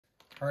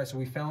All right, so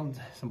we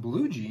found some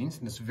blue jeans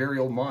in this very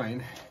old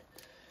mine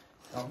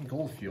out in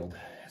Goldfield.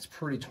 It's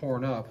pretty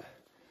torn up.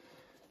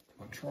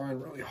 I'm trying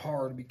really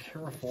hard to be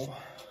careful.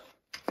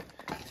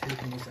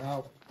 Taking these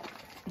out,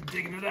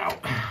 digging it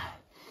out.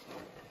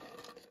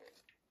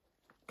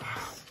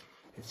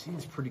 It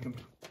seems pretty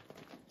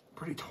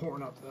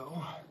torn up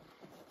though.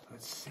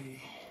 Let's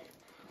see.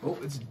 Oh,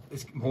 it's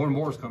more and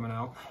more is coming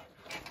out.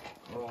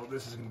 Oh,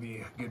 this is gonna be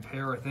a good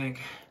pair, I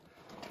think.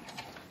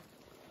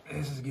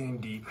 This is getting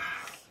deep.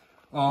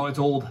 Oh, it's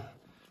old.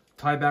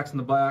 Tiebacks in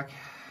the back.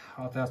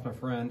 I'll have to ask my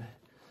friend.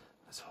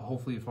 So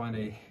hopefully you find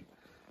a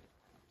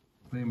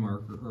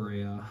landmark or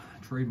a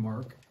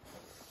trademark.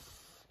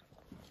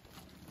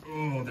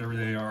 Oh, there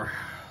they are.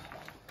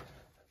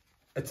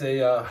 It's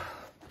a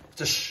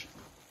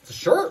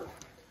shirt.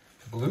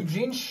 Blue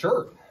jean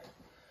shirt.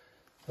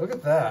 Look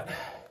at that.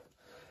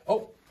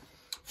 Oh,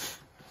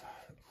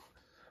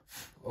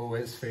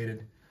 it's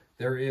faded.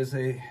 There's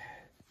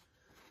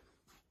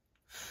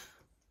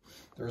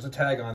a tag on it.